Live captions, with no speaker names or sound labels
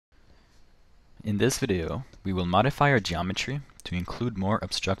In this video, we will modify our geometry to include more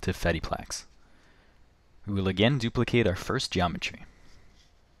obstructive fatty plaques. We will again duplicate our first geometry.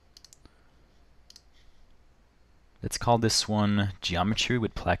 Let's call this one Geometry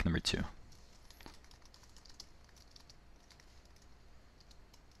with Plaque number 2.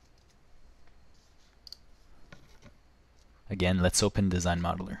 Again, let's open Design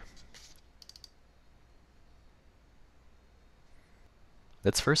Modeler.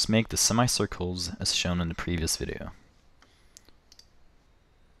 Let's first make the semicircles as shown in the previous video.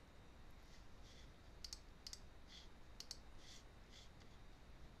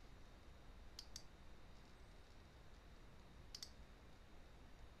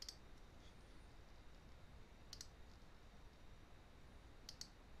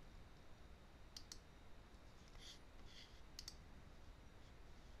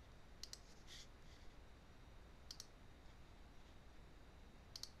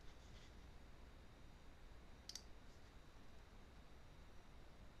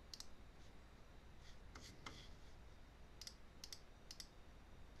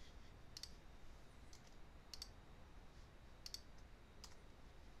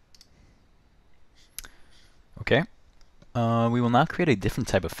 Okay, we will now create a different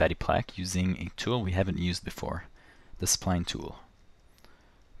type of fatty plaque using a tool we haven't used before, the spline tool.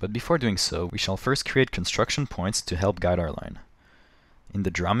 But before doing so, we shall first create construction points to help guide our line. In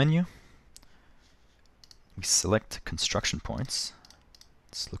the Draw menu, we select Construction Points.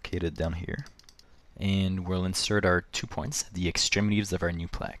 It's located down here. And we'll insert our 2 points at the extremities of our new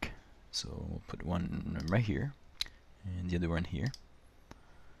plaque. So we'll put one right here, and the other one here.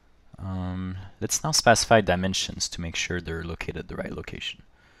 Let's now specify dimensions to make sure they're located at the right location.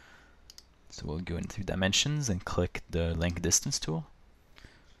 So we'll go into Dimensions and click the Length Distance tool.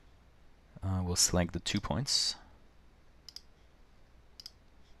 We'll select the 2 points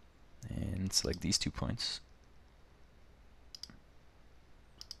and select these 2 points.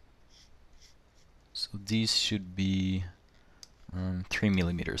 So these should be 3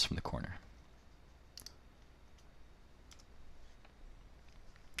 millimeters from the corner.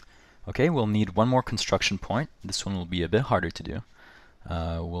 Okay, we'll need one more construction point. This one will be a bit harder to do.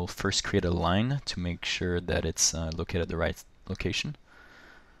 We'll first create a line to make sure that it's located at the right location.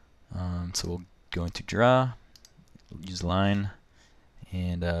 So we'll go into Draw, we'll use Line,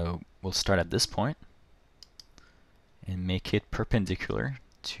 and we'll start at this point and make it perpendicular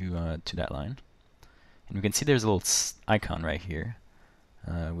to that line. And we can see there's a little icon right here,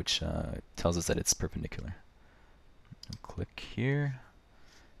 which tells us that it's perpendicular. I'll click here.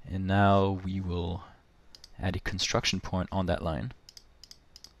 And now we will add a construction point on that line.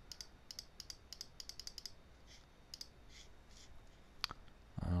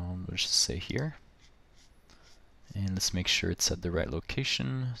 Let's just say here. And let's make sure it's at the right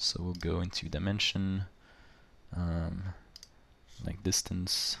location. So we'll go into Dimension, like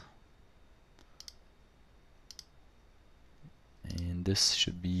Distance. And this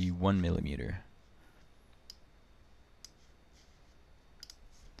should be 1 millimeter.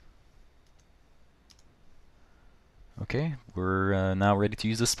 Okay, we're now ready to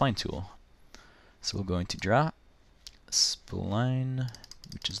use the Spline tool. So we'll go into Draw, Spline,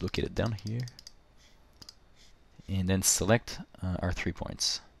 which is located down here, and then select our 3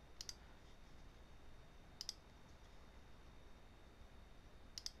 points.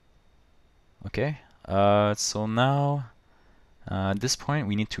 Okay, so now at this point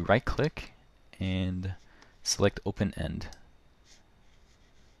we need to right-click and select Open End.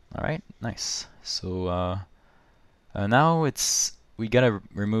 Alright, nice. So now we gotta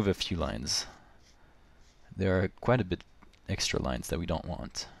remove a few lines. There are quite a bit extra lines that we don't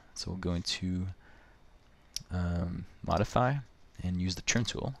want. So we'll go into Modify and use the Trim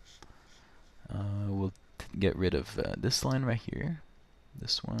tool. We'll get rid of this line right here,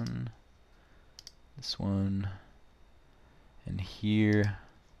 this one, and here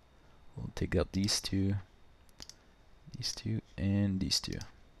we'll take out these two, and these two.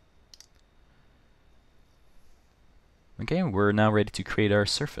 Okay, we're now ready to create our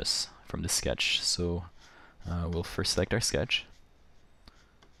surface from the sketch. So we'll first select our sketch.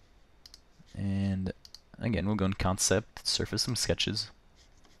 And again, we'll go in Concept, Surface, some sketches.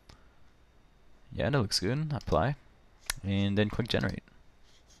 Yeah, that looks good. Apply. And then click Generate.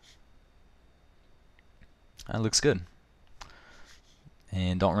 That looks good.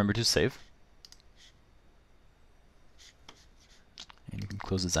 And don't remember to save. And you can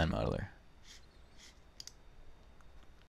close Design Modeler.